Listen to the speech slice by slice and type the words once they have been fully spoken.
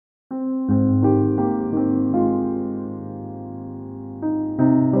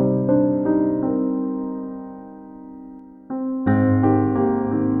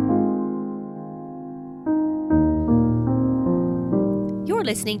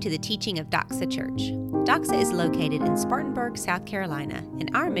listening to the teaching of Doxa Church. Doxa is located in Spartanburg, South Carolina, and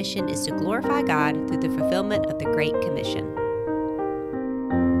our mission is to glorify God through the fulfillment of the Great Commission.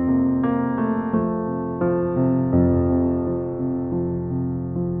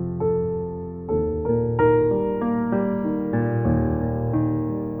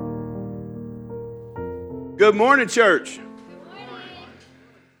 Good morning, church. Good morning.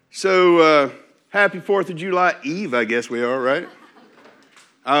 So, happy 4th of July Eve, I guess we are, right?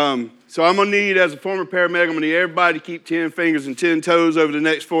 So I'm going to need, as a former paramedic, I'm going to need everybody to keep 10 fingers and 10 toes over the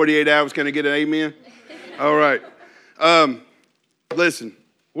next 48 hours. Can I get an amen? All right. Listen,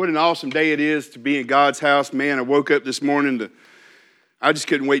 what an awesome day it is to be in God's house. Man, I woke up this morning I just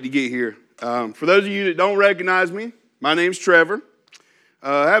couldn't wait to get here. For those of you that don't recognize me, my name's Trevor.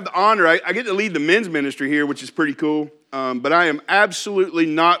 I have the honor, I get to lead the men's ministry here, which is pretty cool. But I am absolutely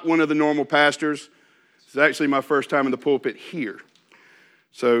not one of the normal pastors. This is actually my first time in the pulpit here.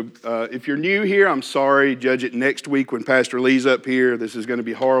 So if you're new here, I'm sorry. Judge it next week when Pastor Lee's up here. This is going to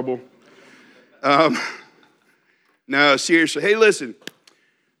be horrible. No, seriously. Hey, listen.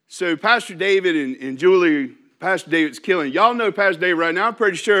 So Pastor David and Julie, Pastor David's killing. Y'all know Pastor David right now. I'm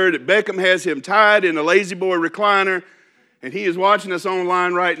pretty sure that Beckham has him tied in a lazy boy recliner, and he is watching us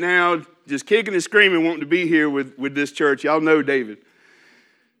online right now, just kicking and screaming, wanting to be here with this church. Y'all know David.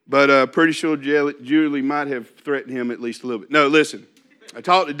 But pretty sure Julie might have threatened him at least a little bit. No, listen. I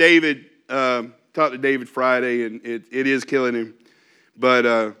talked to David Friday, and it is killing him.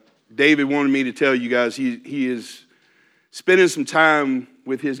 But David wanted me to tell you guys he is spending some time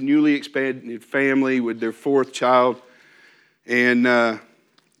with his newly expanded family, with their 4th child. And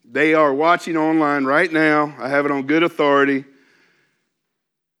they are watching online right now. I have it on good authority.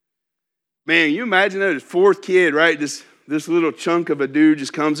 Man, you imagine that his 4th kid, right? This little chunk of a dude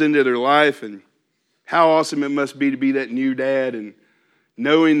just comes into their life, and how awesome it must be to be that new dad and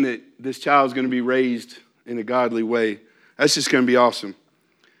knowing that this child's going to be raised in a godly way. That's just going to be awesome.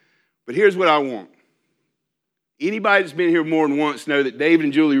 But here's what I want. Anybody that's been here more than once know that David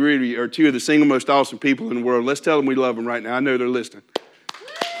and Julie Rudy are 2 of the single most awesome people in the world. Let's tell them we love them right now. I know they're listening.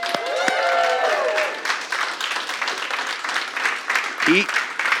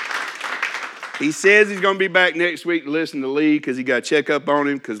 He says he's going to be back next week to listen to Lee because he got to check up on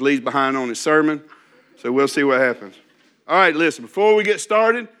him because Lee's behind on his sermon. So we'll see what happens. All right, listen, before we get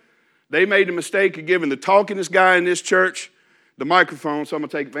started, they made the mistake of giving the talkingest guy in this church the microphone, so I'm going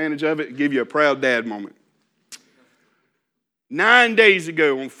to take advantage of it and give you a proud dad moment. 9 days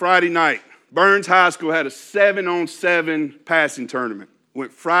ago on Friday night, Burns High School had a 7-on-7 passing tournament.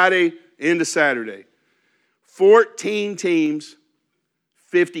 Went Friday into Saturday. 14 teams,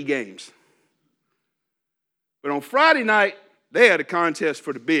 50 games. But on Friday night, they had a contest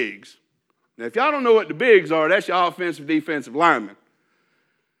for the bigs. Now, if y'all don't know what the bigs are, that's your offensive, defensive linemen.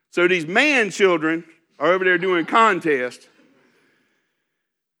 So these man children are over there doing contests.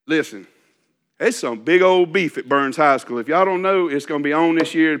 Listen, there's some big old beef at Burns High School. If y'all don't know, it's going to be on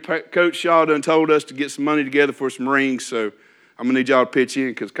this year. Coach Shaw done told us to get some money together for some rings, so I'm going to need y'all to pitch in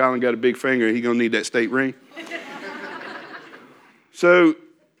because Colin got a big finger and he's going to need that state ring. So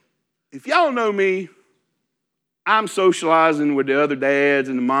if y'all know me, I'm socializing with the other dads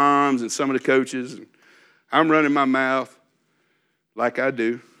and the moms and some of the coaches. And I'm running my mouth like I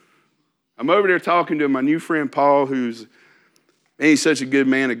do. I'm over there talking to my new friend Paul, he's such a good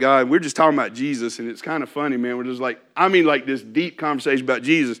man of God. We're just talking about Jesus, and it's kind of funny, man. We're just like this deep conversation about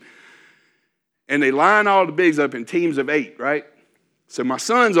Jesus. And they line all the bigs up in teams of 8, right? So my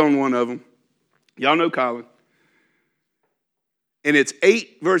son's on one of them. Y'all know Colin. And it's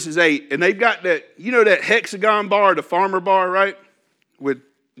 8 versus 8. And they've got that, that hexagon bar, the farmer bar, right? With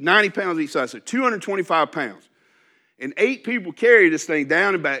 90 pounds each side, so 225 pounds. And 8 people carry this thing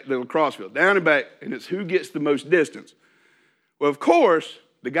down and back the lacrosse field, down and back, and it's who gets the most distance. Well, of course,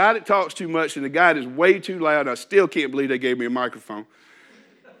 the guy that talks too much and the guy that's way too loud, I still can't believe they gave me a microphone.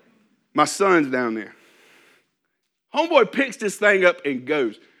 My son's down there. Homeboy picks this thing up and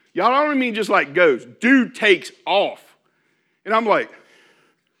goes. Y'all don't mean just like goes. Dude takes off. And I'm like,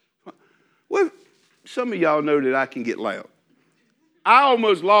 well, some of y'all know that I can get loud. I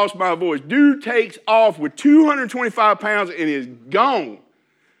almost lost my voice. Dude takes off with 225 pounds and is gone.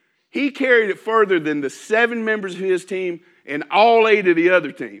 He carried it further than the 7 members of his team and all 8 of the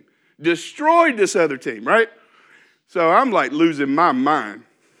other team. Destroyed this other team, right? So I'm like losing my mind.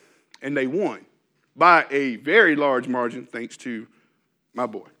 And they won by a very large margin thanks to my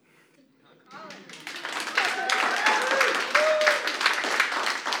boy.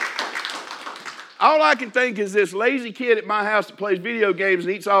 All I can think is this lazy kid at my house that plays video games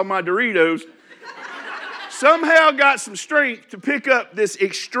and eats all my Doritos somehow got some strength to pick up this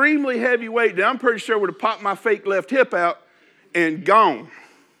extremely heavy weight that I'm pretty sure would have popped my fake left hip out and gone.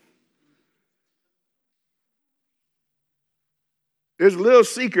 There's a little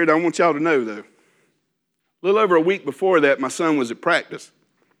secret I want y'all to know, though. A little over a week before that, my son was at practice.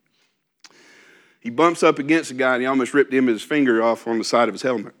 He bumps up against a guy, and he almost ripped him his finger off on the side of his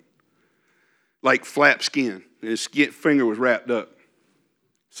helmet. Like flap skin. And his finger was wrapped up.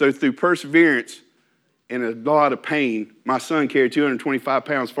 So through perseverance and a lot of pain, my son carried 225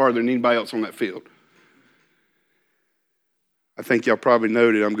 pounds farther than anybody else on that field. I think y'all probably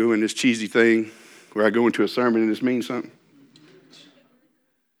know that I'm doing this cheesy thing where I go into a sermon and this means something.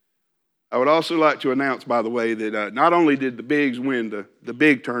 I would also like to announce, by the way, that not only did the Bigs win the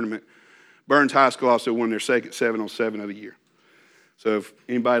big tournament, Burns High School also won their second 7-on-7 of the year. So if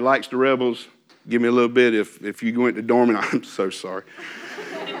anybody likes the Rebels, give me a little bit. If you went to Dorman, I'm so sorry.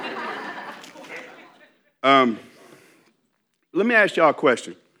 Let me ask y'all a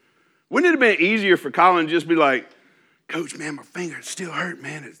question. Wouldn't it have been easier for Colin to just be like, Coach, man, my finger still hurt,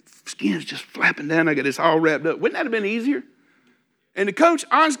 man. His skin's just flapping down. I got this all wrapped up. Wouldn't that have been easier? And the coach,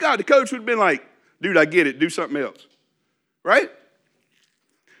 honest God, the coach would have been like, dude, I get it. Do something else. Right?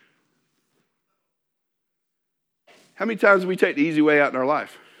 How many times do we take the easy way out in our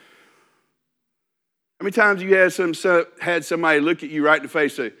life? How many times you had somebody look at you right in the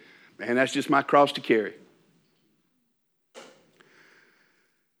face and say, man, that's just my cross to carry?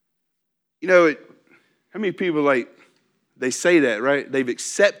 You know, how many people, they say that, right? They've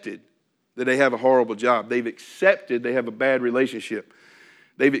accepted that they have a horrible job. They've accepted they have a bad relationship.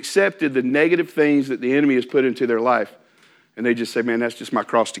 They've accepted the negative things that the enemy has put into their life. And they just say, man, that's just my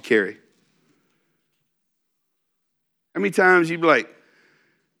cross to carry. How many times you'd be like,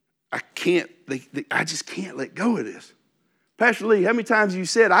 I just can't let go of this. Pastor Lee, how many times you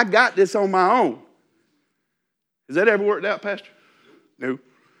said, I got this on my own? Has that ever worked out, Pastor? No.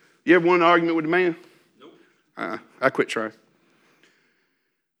 You ever won an argument with a man? Nope. I quit trying.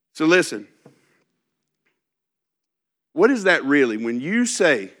 So listen, what is that really? When you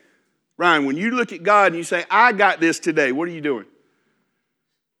say, Ryan, when you look at God and you say, I got this today, what are you doing?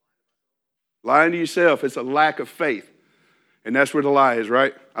 Lying to yourself. It's a lack of faith. And that's where the lie is,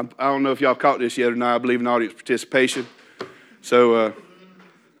 right? I don't know if y'all caught this yet or not. I believe in audience participation. So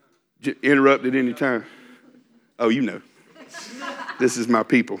interrupt at any time. Oh, you know. This is my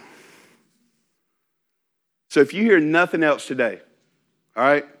people. So if you hear nothing else today, all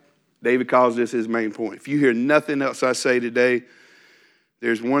right? David calls this his main point. If you hear nothing else I say today,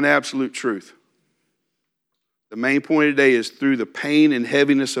 there's one absolute truth. The main point today is through the pain and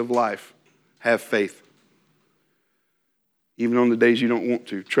heaviness of life, have faith. Even on the days you don't want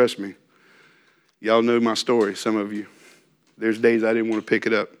to. Trust me. Y'all know my story, some of you. There's days I didn't want to pick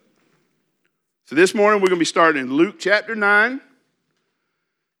it up. So this morning we're going to be starting in Luke chapter 9.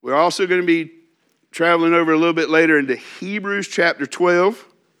 We're also going to be traveling over a little bit later into Hebrews chapter 12.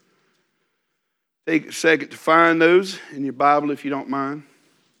 Take a second to find those in your Bible if you don't mind.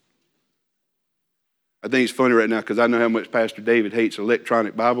 I think it's funny right now because I know how much Pastor David hates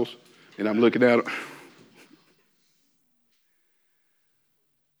electronic Bibles, and I'm looking at them.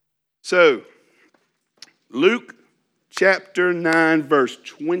 So, Luke chapter 9, verse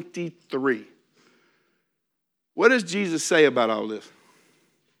 23. What does Jesus say about all this?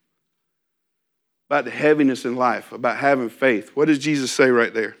 About the heaviness in life, about having faith. What does Jesus say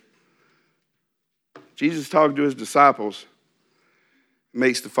right there? Jesus talking to his disciples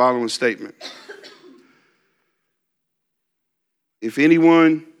makes the following statement. If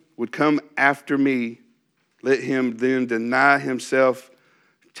anyone would come after me, let him then deny himself,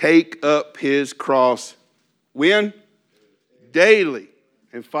 take up his cross. When? Daily.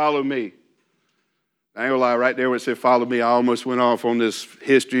 And follow me. I ain't gonna lie, right there when it said follow me, I almost went off on this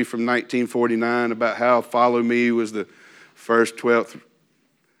history from 1949 about how follow me was the first 12th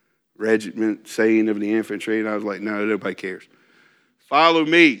regiment saying of the infantry. And I was like, no, nobody cares. Follow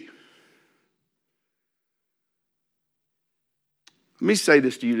me. Let me say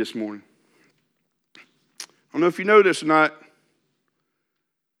this to you this morning. I don't know if you know this or not.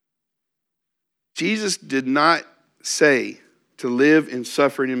 Jesus did not say to live in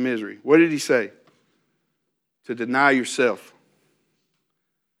suffering and misery. What did he say? To deny yourself.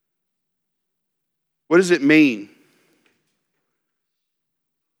 What does it mean?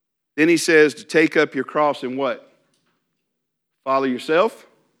 Then he says to take up your cross and what? Follow yourself?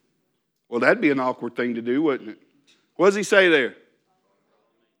 Well, that'd be an awkward thing to do, wouldn't it? What does he say there?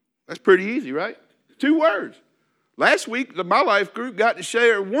 That's pretty easy, right? 2 words. Last week, my life group got to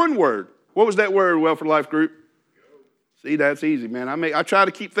share 1 word. What was that word, Well for Life group? See, that's easy, man. I try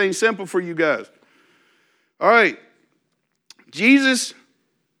to keep things simple for you guys. All right. Jesus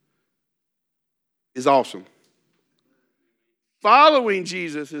is awesome. Following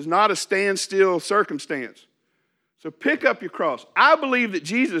Jesus is not a standstill circumstance. So pick up your cross. I believe that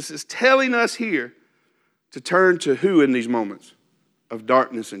Jesus is telling us here to turn to who in these moments of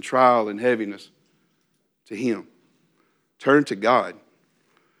darkness and trial and heaviness? To him. Turn to God.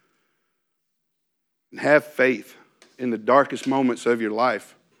 And have faith in the darkest moments of your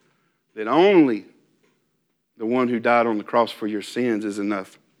life that only the one who died on the cross for your sins is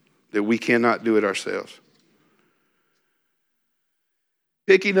enough, that we cannot do it ourselves.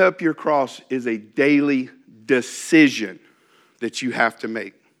 Picking up your cross is a daily decision that you have to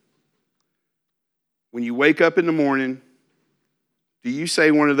make. When you wake up in the morning, do you say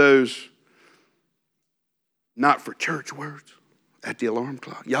one of those not for church words at the alarm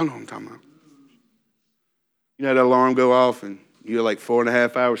clock? Y'all know what I'm talking about. You know that alarm go off and you're like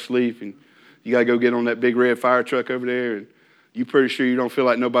 4.5 hours sleep and you got to go get on that big red fire truck over there and you're pretty sure you don't feel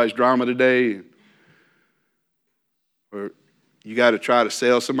like nobody's drama today. Or you got to try to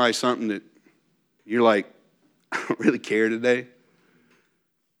sell somebody something that you're like, I don't really care today.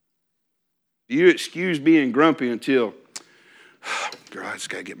 Do you excuse being grumpy until, girl, I just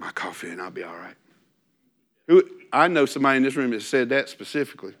got to get my coffee and I'll be all right? I know somebody in this room that said that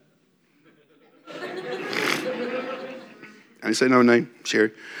specifically. I didn't say no name,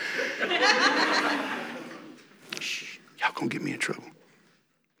 Sherry. Shh, y'all gonna get me in trouble.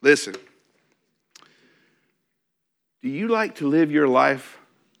 Listen, do you like to live your life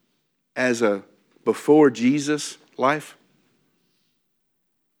as a before Jesus life?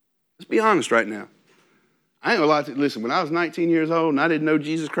 Let's be honest right now. I ain't gonna lie to you. Listen, when I was 19 years old and I didn't know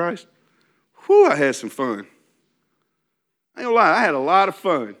Jesus Christ, I had some fun. I ain't gonna lie, I had a lot of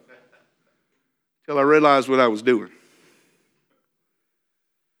fun until I realized what I was doing.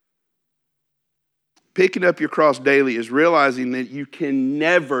 Picking up your cross daily is realizing that you can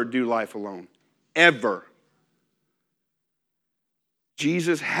never do life alone, ever.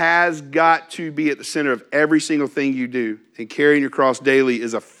 Jesus has got to be at the center of every single thing you do, and carrying your cross daily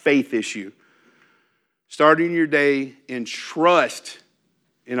is a faith issue. Starting your day in trust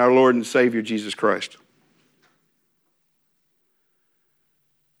in our Lord and Savior, Jesus Christ.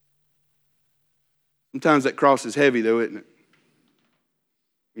 Sometimes that cross is heavy, though, isn't it?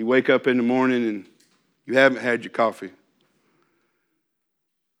 You wake up in the morning and you haven't had your coffee.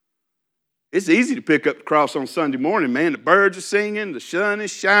 It's easy to pick up the cross on Sunday morning, man. The birds are singing, the sun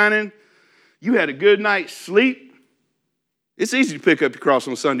is shining. You had a good night's sleep. It's easy to pick up your cross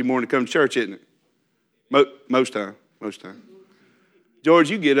on Sunday morning to come to church, isn't it? Most time. George,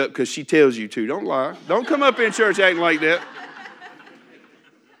 you get up because she tells you to. Don't lie. Don't come up in church acting like that.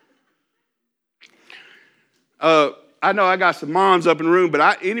 I know I got some moms up in the room,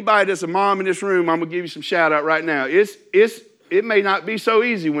 but anybody that's a mom in this room, I'm going to give you some shout out right now. It may not be so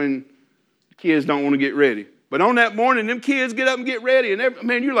easy when the kids don't want to get ready. But on that morning, them kids get up and get ready. And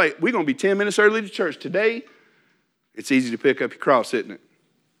man, you're like, we're going to be 10 minutes early to church today. It's easy to pick up your cross, isn't it?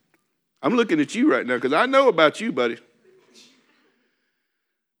 I'm looking at you right now because I know about you, buddy.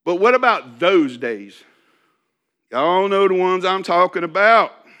 But what about those days? Y'all know the ones I'm talking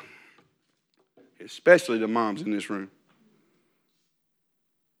about. Especially the moms in this room.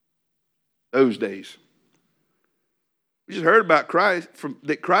 Those days. We just heard about Christ,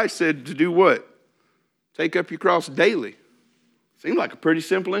 that Christ said to do what? Take up your cross daily. Seems like a pretty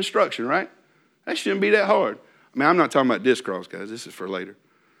simple instruction, right? That shouldn't be that hard. I mean, I'm not talking about this cross, guys. This is for later.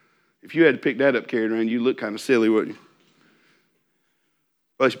 If you had to pick that up carrying around, you'd look kind of silly, wouldn't you?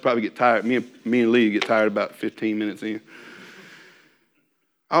 Plus, you'd probably get tired. Me and Lee get tired about 15 minutes in.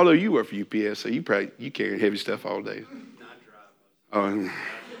 Although you work for UPS, so you carry heavy stuff all day. Oh,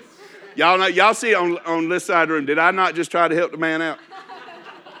 y'all see on this side of the room, did I not just try to help the man out?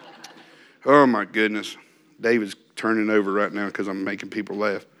 Oh, my goodness. David's turning over right now because I'm making people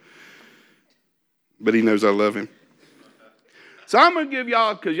laugh. But he knows I love him. So I'm going to give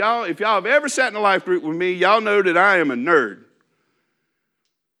y'all, because if y'all have ever sat in a life group with me, y'all know that I am a nerd.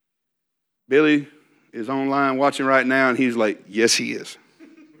 Billy is online watching right now, and he's like, yes, he is.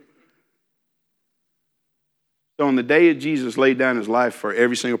 So on the day that Jesus laid down his life for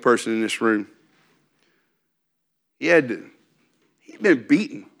every single person in this room, he'd been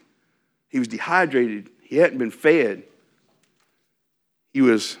beaten. He was dehydrated. He hadn't been fed. He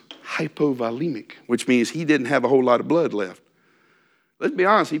was hypovolemic, which means he didn't have a whole lot of blood left. Let's be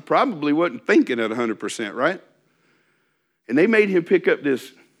honest, he probably wasn't thinking at 100%, right? And they made him pick up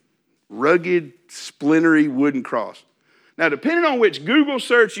this rugged, splintery wooden cross. Now, depending on which Google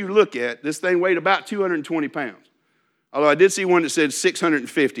search you look at, this thing weighed about 220 pounds. Although I did see one that said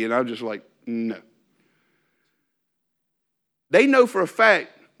 650, and I was just like, no. They know for a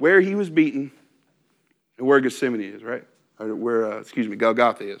fact where he was beaten and where Gethsemane is, right? Or where,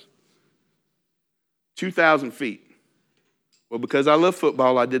 Golgotha is. 2,000 feet. Well, because I love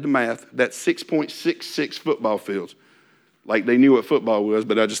football, I did the math. That's 6.66 football fields. Like they knew what football was,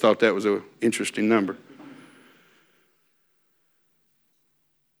 but I just thought that was an interesting number.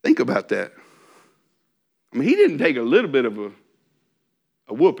 Think about that. I mean, he didn't take a little bit of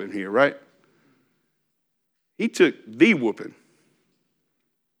a whooping here, right? He took the whooping.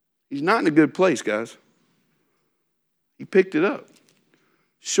 He's not in a good place, guys. He picked it up.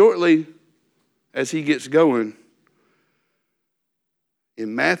 Shortly as he gets going,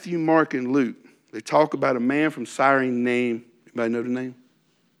 in Matthew, Mark, and Luke, they talk about a man from Cyrene named, anybody know the name?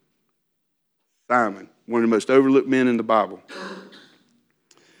 Simon, one of the most overlooked men in the Bible.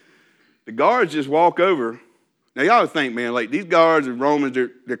 The guards just walk over. Now, y'all think, man, like these guards and Romans,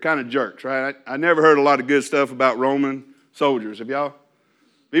 they're kind of jerks, right? I never heard a lot of good stuff about Roman soldiers. Have y'all?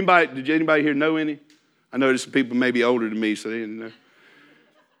 Did anybody here know any? I know there's some people maybe older than me, so they didn't know.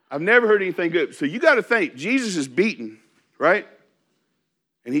 I've never heard anything good. So you got to think, Jesus is beaten, right?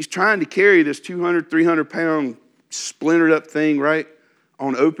 And he's trying to carry this 200, 300-pound splintered up thing, right,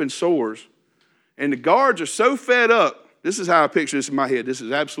 on open sores. And the guards are so fed up. This is how I picture this in my head. This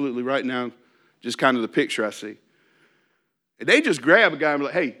is absolutely right now just kind of the picture I see. And they just grab a guy and be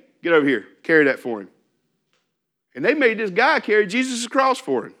like, hey, get over here. Carry that for him. And they made this guy carry Jesus' cross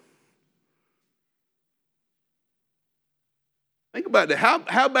for him. Think about that.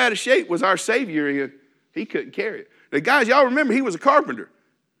 How bad a shape was our Savior in? He couldn't carry it. Now, guys, y'all remember he was a carpenter.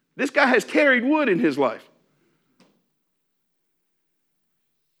 This guy has carried wood in his life.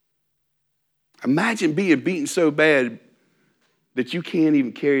 Imagine being beaten so bad that you can't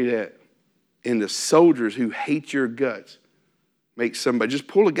even carry that. And the soldiers who hate your guts make somebody just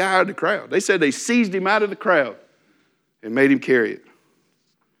pull a guy out of the crowd. They said they seized him out of the crowd and made him carry it.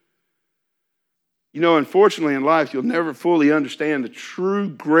 You know, unfortunately in life, you'll never fully understand the true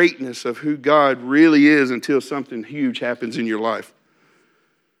greatness of who God really is until something huge happens in your life.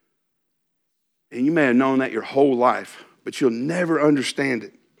 And you may have known that your whole life, but you'll never understand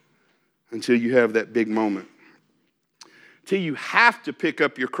it until you have that big moment. Till you have to pick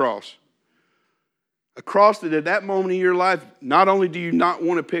up your cross. A cross that at that moment in your life, not only do you not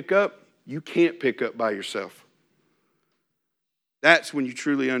want to pick up, you can't pick up by yourself. That's when you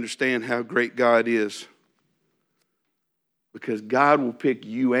truly understand how great God is. Because God will pick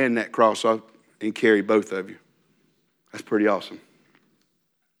you and that cross up and carry both of you. That's pretty awesome.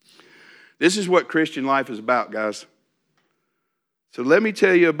 This is what Christian life is about, guys. So let me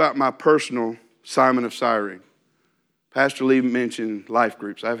tell you about my personal Simon of Cyrene. Pastor Lee mentioned life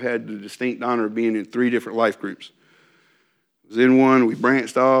groups. I've had the distinct honor of being in 3 different life groups. I was in one, we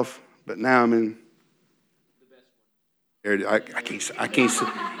branched off, but now I'm in. I can't.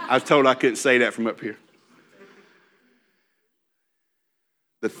 I was told I couldn't say that from up here.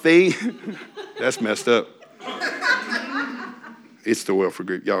 The thing, that's messed up. It's the welfare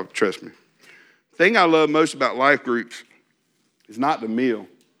group, y'all trust me. The thing I love most about life groups is not the meal.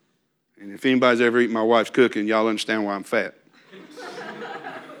 And if anybody's ever eaten my wife's cooking, y'all understand why I'm fat.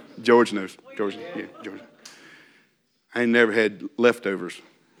 George knows. George. I ain't never had leftovers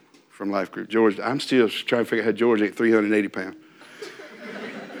from life group. George, I'm still trying to figure out how George ate 380 pounds.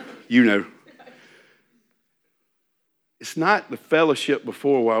 You know. It's not the fellowship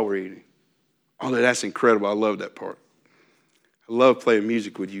before while we're eating. Although that's incredible. I love that part. I love playing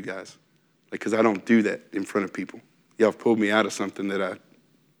music with you guys because I don't do that in front of people. Y'all have pulled me out of something that I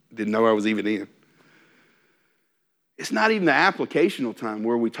didn't know I was even in. It's not even the applicational time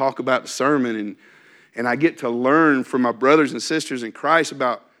where we talk about the sermon and I get to learn from my brothers and sisters in Christ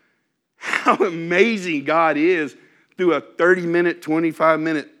about how amazing God is through a 30-minute,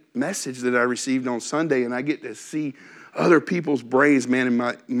 25-minute message that I received on Sunday, and I get to see other people's brains, man,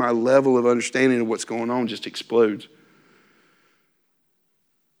 and my level of understanding of what's going on just explodes.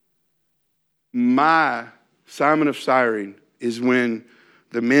 My Simon of Cyrene is when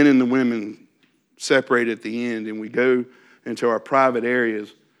the men and the women separate at the end and we go into our private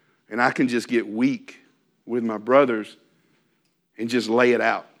areas and I can just get weak with my brothers and just lay it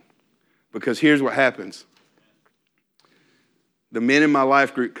out. Because here's what happens. The men in my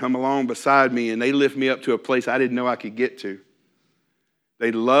life group come along beside me and they lift me up to a place I didn't know I could get to.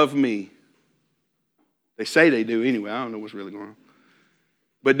 They love me. They say they do anyway. I don't know what's really going on.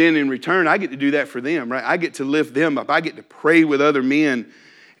 But then in return, I get to do that for them, right? I get to lift them up. I get to pray with other men.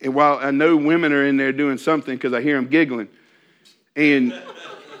 And while I know women are in there doing something because I hear them giggling. And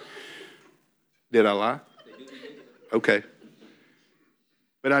did I lie? Okay.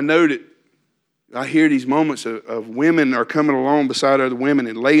 But I know that I hear these moments of women are coming along beside other women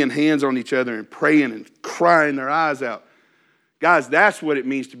and laying hands on each other and praying and crying their eyes out. Guys, that's what it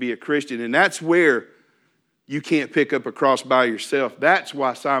means to be a Christian, and that's where you can't pick up a cross by yourself. That's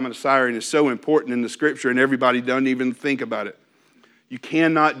why Simon of Cyrene is so important in the Scripture, and everybody doesn't even think about it. You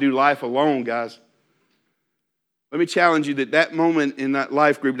cannot do life alone, guys. Let me challenge you that moment in that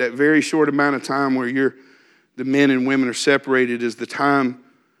life group, that very short amount of time where the men and women are separated, is the time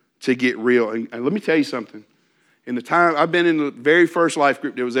to get real. And let me tell you something. In the time, I've been in the very first life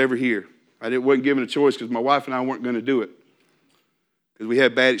group that was ever here. I wasn't given a choice because my wife and I weren't going to do it. Because we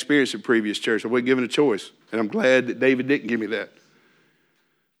had bad experience in previous church. I wasn't given a choice. And I'm glad that David didn't give me that.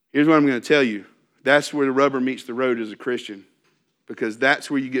 Here's what I'm going to tell you. That's where the rubber meets the road as a Christian. Because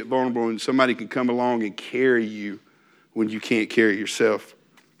that's where you get vulnerable and somebody can come along and carry you when you can't carry yourself.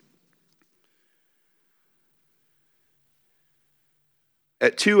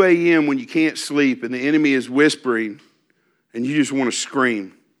 At 2 a.m. when you can't sleep and the enemy is whispering and you just want to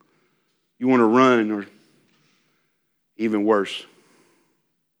scream. You want to run, or even worse.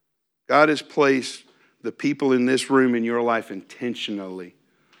 God has placed the people in this room in your life intentionally.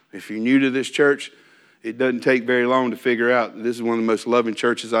 If you're new to this church, it doesn't take very long to figure out that this is one of the most loving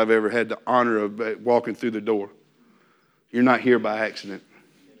churches I've ever had the honor of walking through the door. You're not here by accident.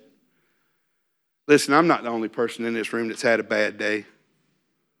 Listen, I'm not the only person in this room that's had a bad day.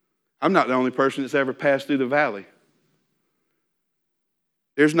 I'm not the only person that's ever passed through the valley.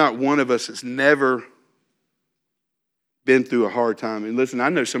 There's not one of us that's never been through a hard time. And listen, I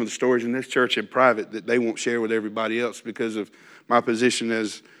know some of the stories in this church in private that they won't share with everybody else because of my position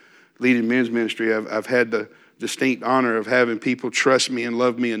as leading men's ministry. I've had the distinct honor of having people trust me and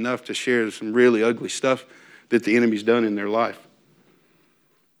love me enough to share some really ugly stuff that the enemy's done in their life.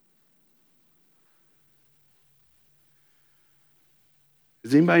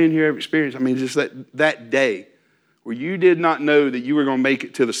 Has anybody in here ever experienced, just that day where you did not know that you were going to make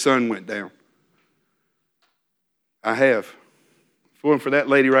it till the sun went down? I have. If it wasn't for that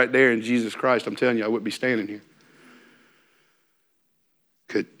lady right there in Jesus Christ, I'm telling you, I wouldn't be standing here.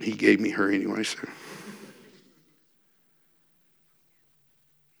 He gave me her anyway, so.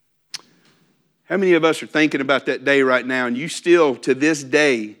 How many of us are thinking about that day right now and you still, to this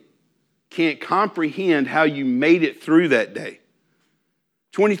day, can't comprehend how you made it through that day?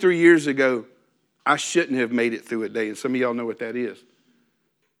 23 years ago, I shouldn't have made it through a day, and some of y'all know what that is.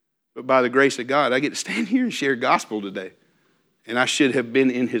 But by the grace of God, I get to stand here and share gospel today, and I should have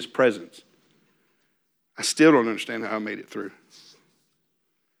been in his presence. I still don't understand how I made it through.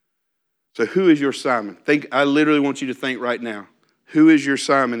 So who is your Simon? I literally want you to think right now. Who is your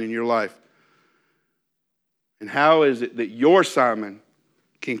Simon in your life? And how is it that your Simon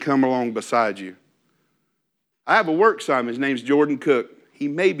can come along beside you? I have a work Simon. His name's Jordan Cook. He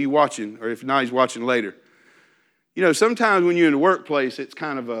may be watching, or if not, he's watching later. Sometimes when you're in the workplace, it's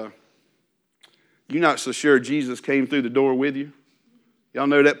kind of you're not so sure Jesus came through the door with you. Y'all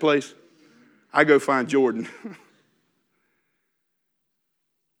know that place? I go find Jordan.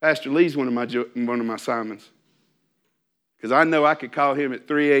 Pastor Lee's one of my Simons. Because I know I could call him at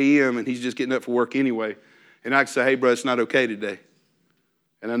 3 a.m. and he's just getting up for work anyway. And I can say, hey, bro, it's not okay today.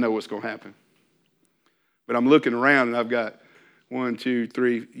 And I know what's going to happen. But I'm looking around and I've got 1, 2,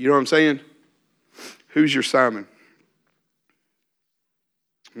 3. You know what I'm saying? Who's your Simon?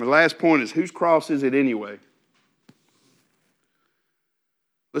 My last point is, whose cross is it anyway?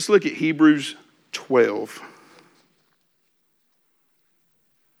 Let's look at Hebrews 12.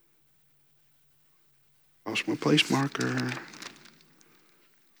 Lost my place marker.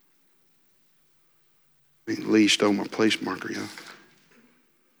 Lee stole my place marker, yeah.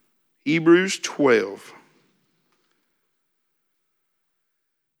 Hebrews 12.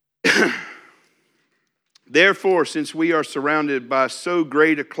 Therefore, since we are surrounded by so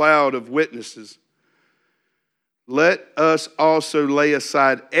great a cloud of witnesses, let us also lay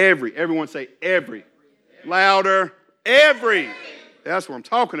aside everyone say every. Louder, every. That's what I'm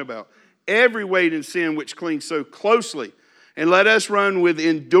talking about. Every weight and sin which clings so closely. And let us run with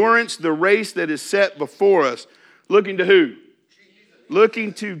endurance the race that is set before us. Looking to who? Jesus.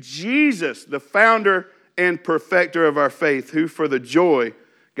 Looking to Jesus, the founder and perfecter of our faith, who for the joy,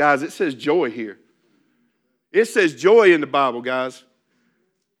 guys, it says joy here. It says joy in the Bible, guys.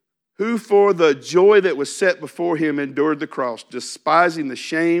 Who for the joy that was set before him endured the cross, despising the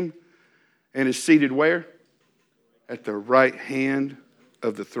shame, and is seated where? At the right hand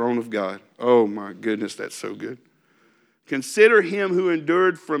of the throne of God. Oh my goodness, that's so good. Consider him who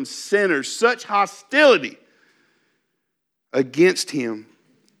endured from sinners such hostility against him,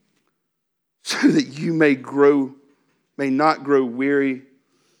 so that you may not grow weary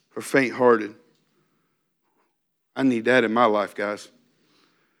or faint-hearted. I need that in my life, guys.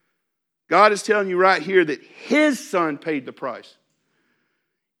 God is telling you right here that his son paid the price.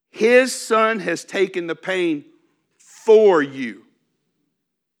 His son has taken the pain for you.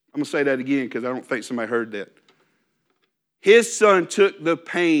 I'm going to say that again because I don't think somebody heard that. His son took the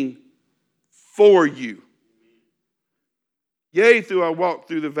pain for you. Yea, though I walk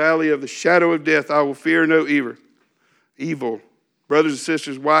through the valley of the shadow of death, I will fear no evil. Brothers and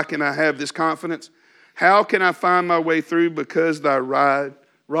sisters, why can I have this confidence? How can I find my way through? Because thy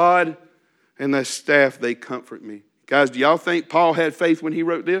rod and thy staff, they comfort me. Guys, do y'all think Paul had faith when he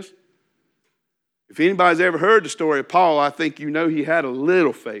wrote this? If anybody's ever heard the story of Paul, I think you know he had a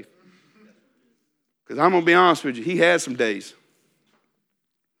little faith. Because I'm going to be honest with you, he had some days.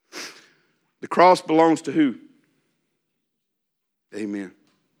 The cross belongs to who? Amen.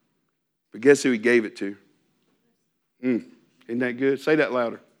 But guess who he gave it to? Isn't that good? Say that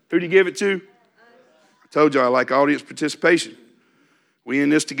louder. Who did he give it to? I told you I like audience participation. We in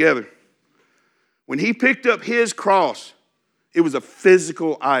this together. When he picked up his cross, it was a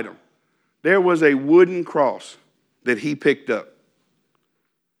physical item. There was a wooden cross that he picked up.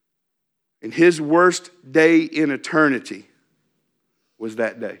 And his worst day in eternity was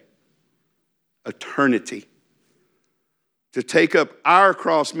that day. Eternity. To take up our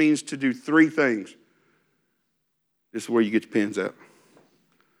cross means to do three things. This is where you get your pens out.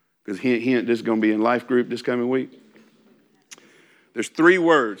 Because hint, this is going to be in life group this coming week. There's three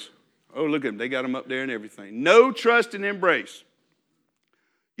words. Oh, look at them. They got them up there and everything. Know, trust, and embrace.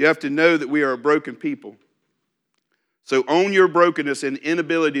 You have to know that we are a broken people. So own your brokenness and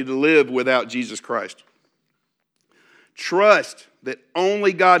inability to live without Jesus Christ. Trust that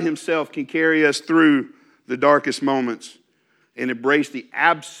only God himself can carry us through the darkest moments, and embrace the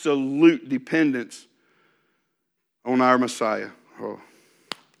absolute dependence on our Messiah. Oh.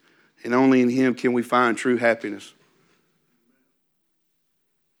 And only in him can we find true happiness.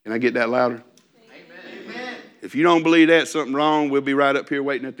 Can I get that louder? Amen. If you don't believe that, something wrong. We'll be right up here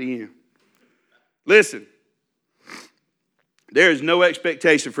waiting at the end. Listen, there is no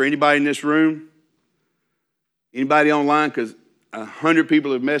expectation for anybody in this room, anybody online, because 100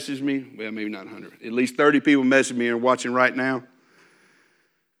 people have messaged me. Well, maybe not 100. At least 30 people messaged me and are watching right now.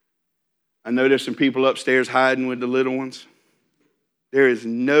 I know there's some people upstairs hiding with the little ones. There is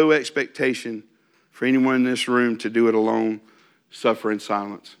no expectation for anyone in this room to do it alone, suffer in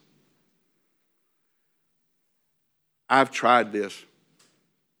silence. I've tried this.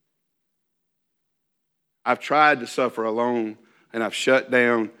 I've tried to suffer alone, and I've shut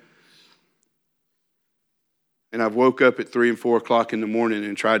down. And I've woke up at 3 and 4 o'clock in the morning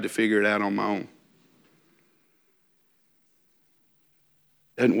and tried to figure it out on my own.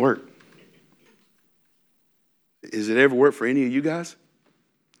 Doesn't work. Has it ever worked for any of you guys?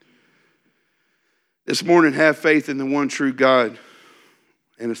 This morning, have faith in the one true God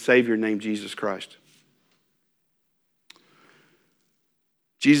and a Savior named Jesus Christ.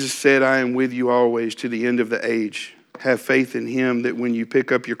 Jesus said, I am with you always to the end of the age. Have faith in him that when you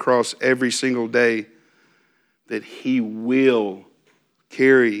pick up your cross every single day, that he will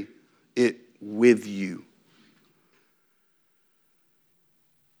carry it with you.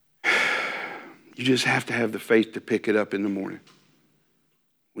 You just have to have the faith to pick it up in the morning.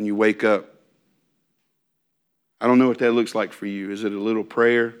 When you wake up. I don't know what that looks like for you. Is it a little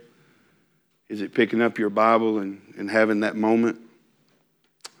prayer? Is it picking up your Bible and having that moment?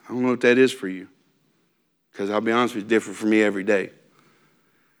 I don't know what that is for you. Because I'll be honest with you, it's different for me every day.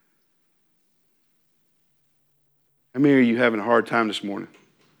 How many of you having a hard time this morning?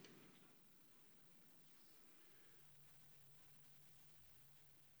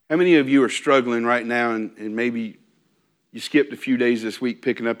 How many of you are struggling right now and maybe you skipped a few days this week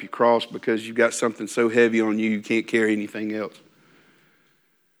picking up your cross because you've got something so heavy on you you can't carry anything else?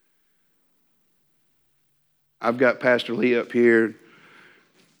 I've got Pastor Lee up here,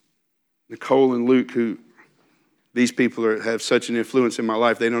 Nicole and Luke, who these people have such an influence in my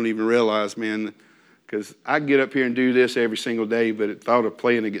life they don't even realize, man, because I get up here and do this every single day, but at thought of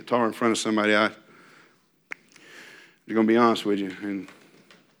playing a guitar in front of somebody, I'm going to be honest with you, and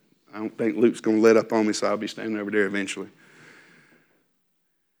I don't think Luke's going to let up on me, so I'll be standing over there eventually.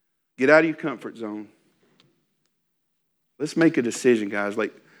 Get out of your comfort zone. Let's make a decision, guys.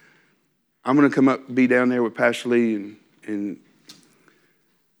 Like, I'm going to come up, be down there with Pastor Lee, and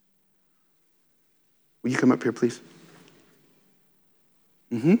will you come up here, please?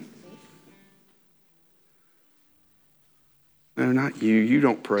 No, not you. You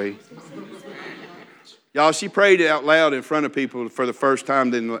don't pray. Y'all, she prayed out loud in front of people for the first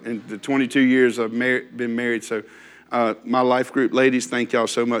time in the 22 years I've been married. So My life group ladies, thank y'all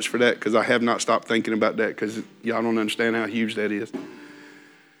so much for that, because I have not stopped thinking about that, because y'all don't understand how huge that is.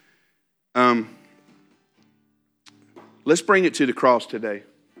 Let's bring it to the cross today.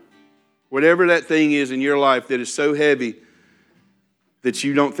 Whatever that thing is in your life that is so heavy that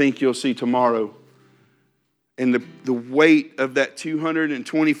you don't think you'll see tomorrow, and the weight of that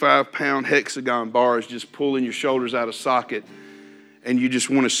 225-pound hexagon bar is just pulling your shoulders out of socket, and you just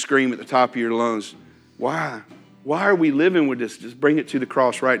want to scream at the top of your lungs, why? Why are we living with this? Just bring it to the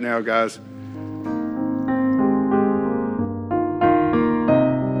cross right now, guys.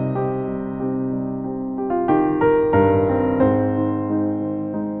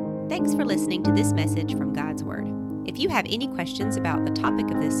 Thanks for listening to this message from God's Word. If you have any questions about the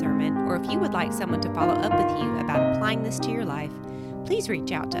topic of this sermon, or if you would like someone to follow up with you about applying this to your life, please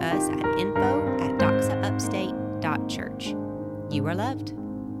reach out to us at info@doxaupstate.church. You are loved.